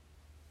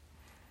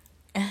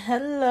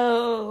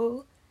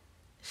Hello,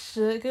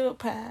 sugar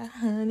pie,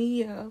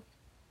 honey up.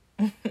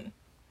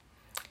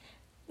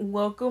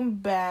 Welcome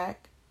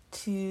back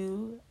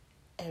to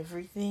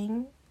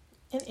Everything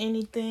and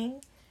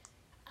Anything.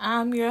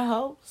 I'm your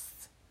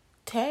host,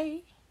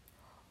 Tay,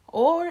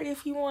 or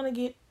if you want to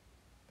get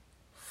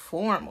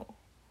formal,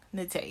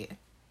 Natea.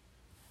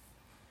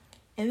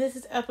 And this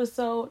is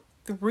episode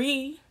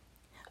 3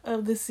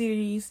 of the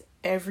series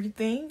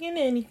Everything and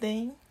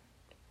Anything.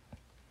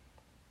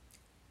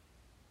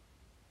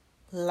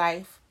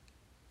 Life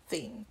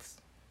things.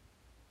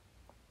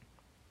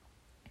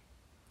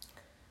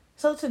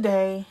 So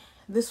today,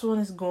 this one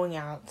is going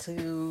out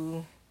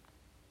to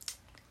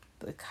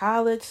the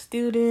college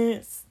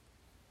students.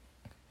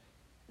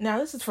 Now,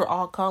 this is for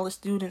all college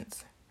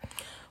students.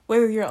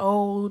 Whether you're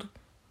old,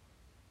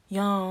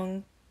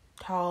 young,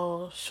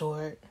 tall,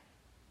 short,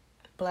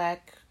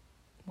 black,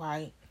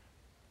 white,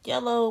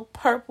 yellow,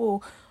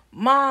 purple,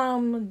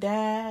 mom,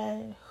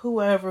 dad,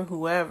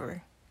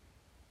 whoever.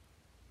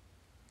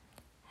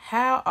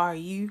 How are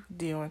you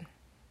doing?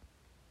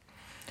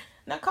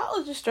 Now,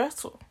 college is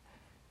stressful.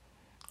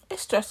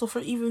 It's stressful for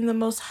even the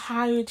most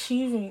high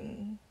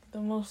achieving,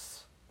 the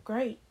most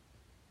great.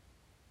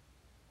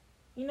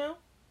 You know?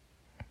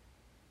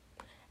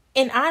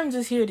 And I'm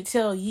just here to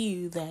tell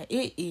you that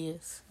it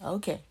is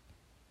okay.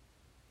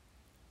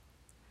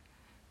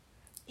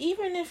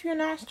 Even if you're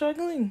not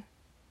struggling.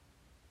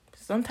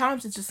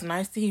 Sometimes it's just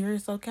nice to hear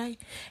it's okay.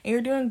 And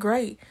you're doing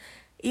great.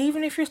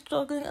 Even if you're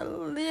struggling a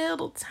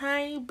little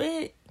tiny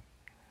bit,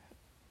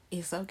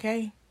 it's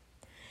okay.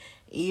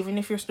 Even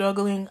if you're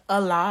struggling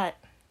a lot,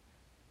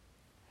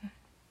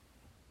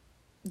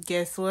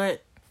 guess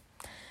what?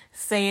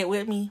 Say it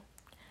with me,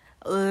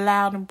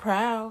 loud and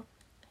proud.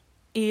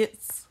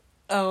 It's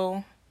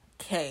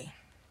okay.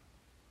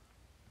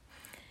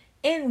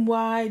 And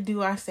why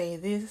do I say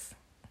this?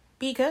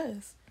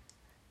 Because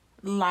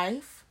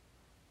life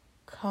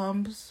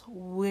comes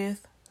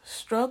with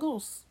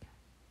struggles.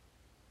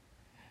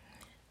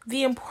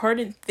 The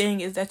important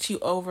thing is that you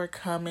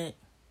overcome it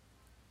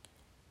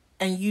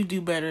and you do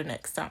better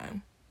next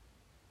time.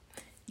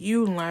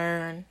 You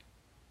learn,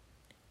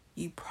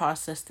 you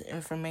process the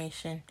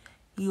information,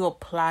 you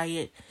apply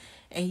it,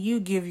 and you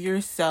give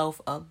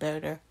yourself a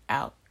better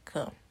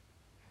outcome.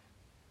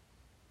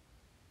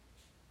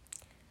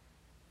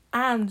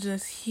 I'm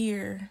just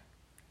here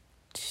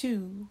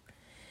to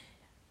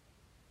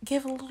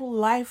give a little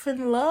life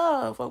and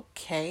love.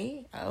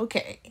 Okay.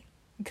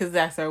 Because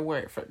that's our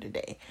word for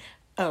today.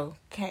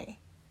 Okay.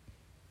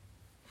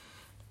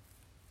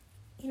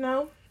 You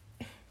know,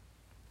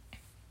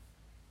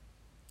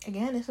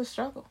 again, it's a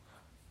struggle.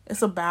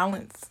 It's a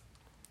balance.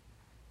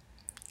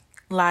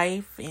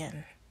 Life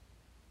and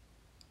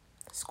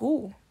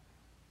school.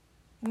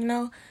 You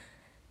know,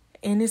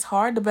 and it's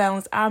hard to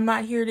balance. I'm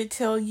not here to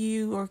tell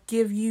you or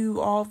give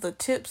you all the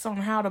tips on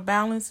how to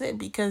balance it,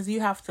 because you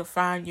have to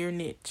find your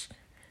niche.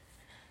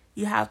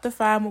 You have to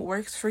find what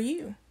works for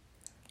you.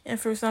 And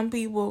for some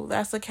people,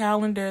 that's a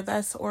calendar,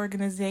 that's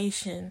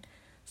organization.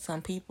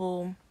 Some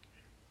people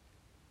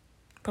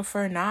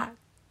prefer not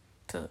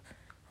to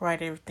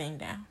write everything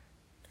down.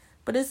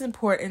 But it's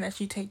important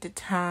that you take the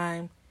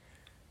time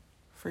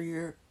for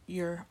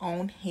your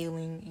own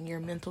healing in your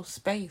mental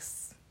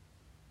space.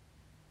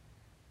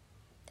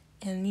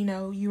 And,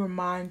 you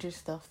remind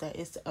yourself that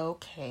it's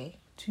okay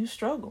to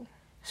struggle.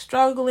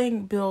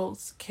 Struggling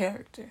builds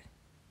character.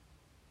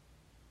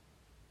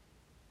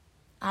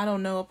 I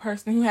don't know a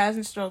person who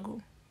hasn't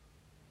struggled.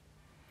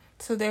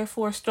 So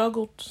therefore,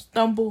 struggle,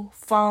 stumble,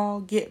 fall,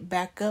 get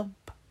back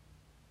up.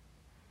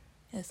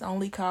 It's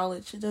only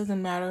college. It doesn't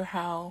matter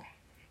how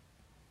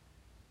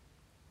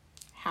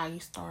you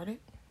started.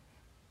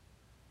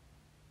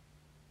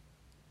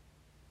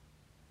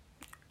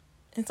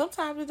 And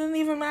sometimes it doesn't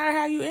even matter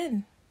how you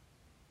end.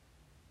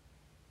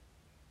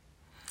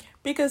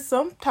 Because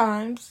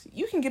sometimes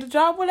you can get a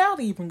job without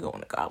even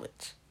going to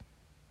college.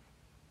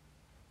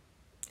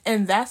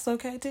 And that's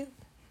okay too.